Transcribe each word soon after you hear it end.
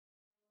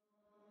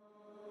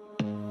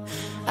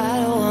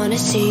wanna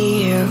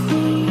see you.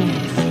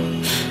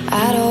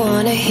 I don't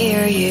wanna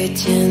hear you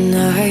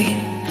tonight.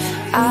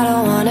 I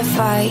don't wanna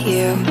fight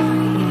you.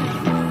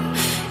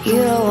 You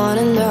don't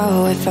wanna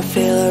know if I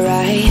feel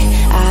alright.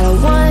 I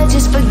don't wanna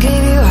just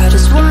forgive you, I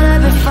just wanna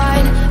be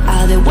fine.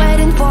 I'll be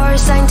waiting for a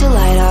sign to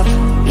light up,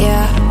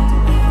 yeah.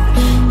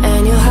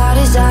 And your heart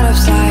is out of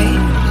sight.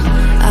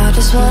 I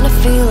just wanna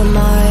feel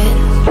mine.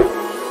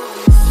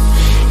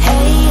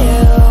 Hey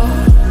you,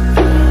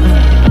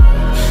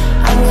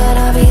 I'm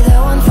gonna be the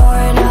one for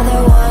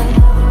another one.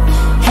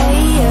 Hey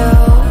you,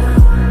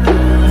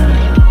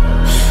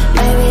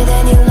 maybe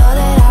then you'll know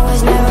that I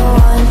was never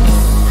one.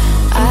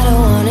 I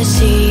don't wanna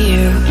see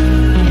you,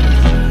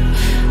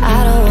 I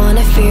don't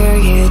wanna fear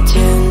you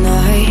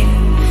tonight.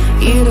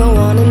 You don't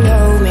wanna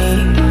know me,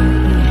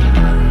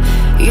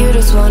 you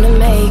just wanna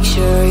make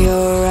sure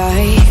you're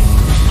right.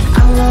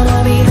 I'm gonna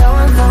be the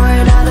one for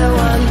another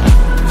one.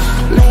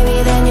 Maybe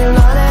then you'll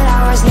know that I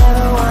was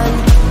never one.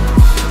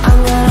 I'm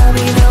gonna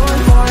be the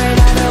one for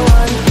another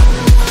one.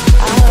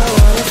 I don't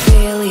wanna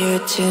feel you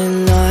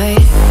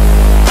tonight.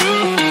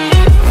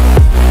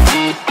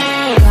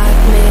 Got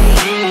me.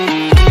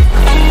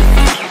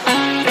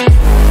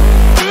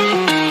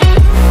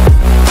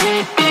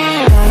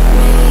 Got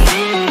me.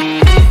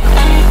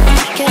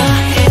 Can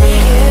I feel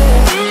you?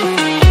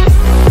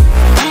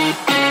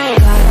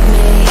 Got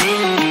me.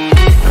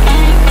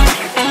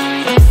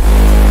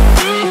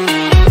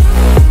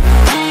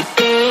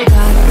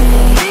 Got me.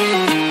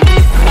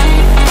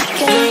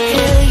 Can I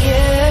feel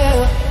you?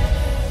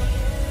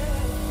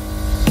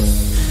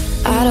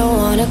 I don't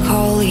wanna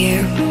call you.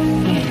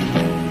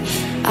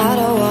 I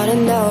don't wanna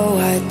know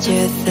what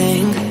you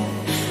think.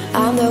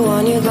 I'm the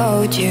one you go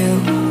to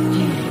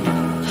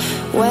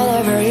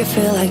whenever you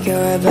feel like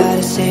you're about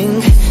to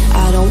sink.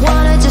 I don't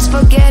wanna just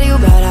forget you,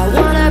 but I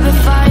wanna be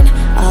fine.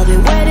 I'll be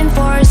waiting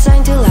for a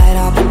sign to light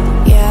up,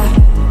 yeah.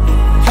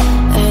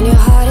 And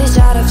your heart is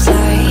out of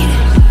sight.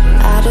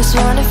 I just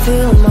wanna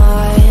feel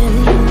mine.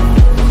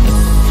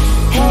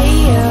 Hey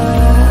you,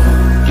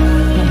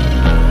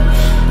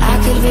 I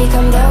could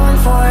become the one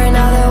for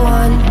another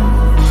one.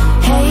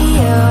 Hey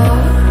you,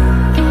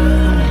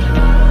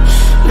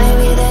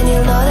 maybe then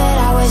you'll know that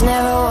I was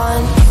never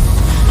one.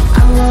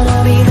 I'm gonna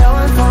be the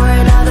one for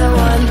another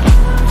one.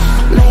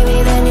 Maybe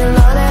then you'll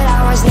know that I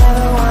was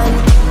never one.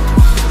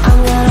 I'm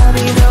gonna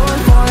be the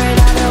one for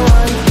another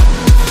one.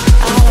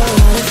 I don't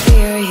wanna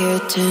fear you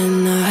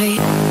tonight.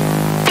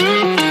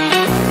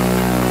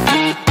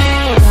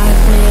 Got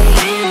me.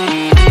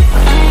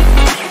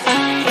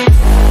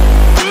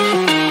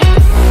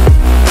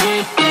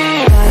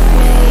 Got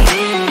me.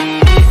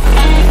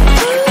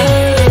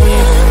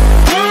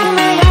 Got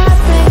me, got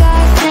me,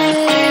 got me.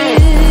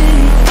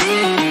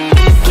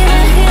 Can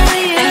I hear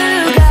you?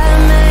 Got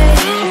me.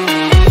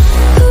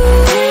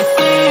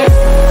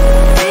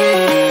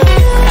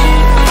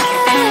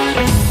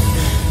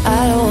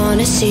 I don't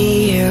wanna see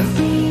you.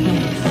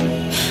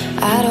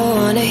 I don't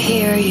wanna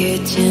hear you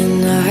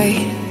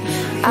tonight.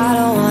 I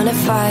don't wanna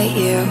fight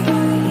you.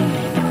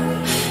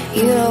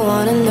 You don't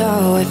wanna know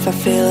if I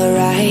feel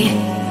alright.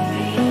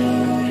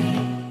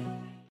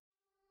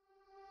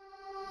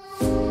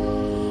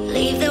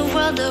 Leave the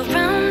world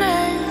around us.